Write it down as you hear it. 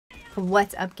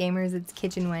What's up, gamers? It's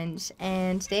Kitchen Wench,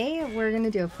 and today we're going to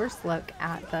do a first look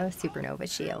at the Supernova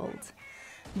shield.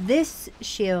 This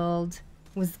shield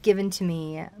was given to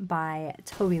me by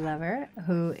Toby Lover,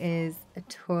 who is a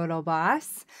total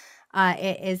boss.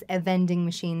 It is a vending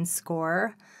machine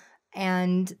score,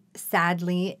 and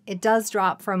sadly, it does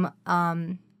drop from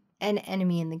an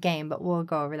enemy in the game, but we'll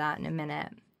go over that in a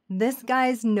minute. This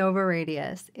guy's Nova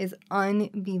radius is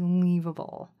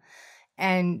unbelievable.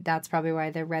 And that's probably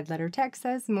why the red letter text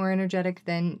says more energetic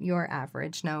than your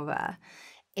average Nova.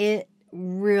 It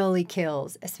really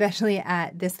kills, especially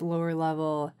at this lower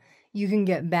level. You can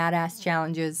get badass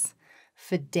challenges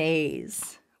for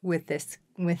days with this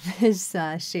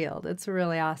shield. It's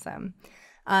really awesome.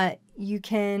 You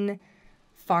can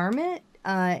farm it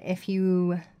if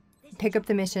you pick up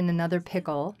the mission Another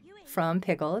Pickle from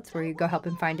Pickle. It's where you go help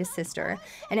him find his sister.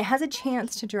 And it has a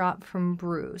chance to drop from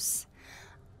Bruce.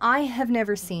 I have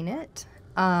never seen it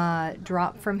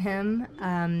drop from him,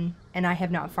 and I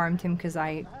have not farmed him because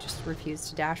I just refused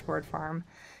to dashboard farm.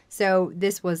 So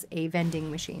this was a vending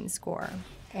machine score,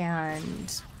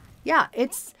 and yeah,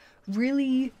 it's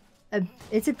really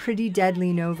it's a pretty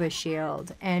deadly Nova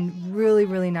shield, and really,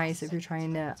 really nice if you're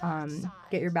trying to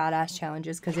get your badass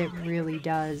challenges, because it really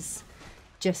does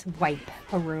just wipe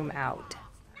a room out,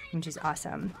 which is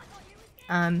awesome.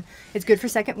 It's good for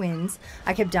second wins.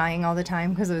 I kept dying all the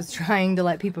time because I was trying to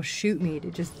let people shoot me to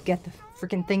just get the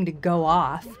freaking thing to go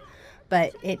off.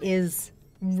 But it is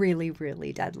really,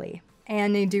 really deadly.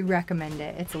 And I do recommend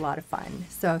it. It's a lot of fun.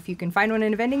 So if you can find one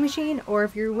in a vending machine, or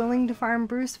if you're willing to farm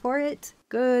Bruce for it,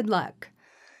 good luck.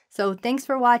 So thanks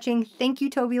for watching. Thank you,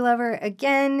 Toby Lover.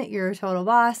 Again, you're a total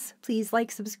boss. Please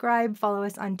like, subscribe, follow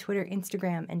us on Twitter,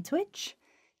 Instagram, and Twitch.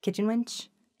 Kitchen Wench,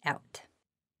 out.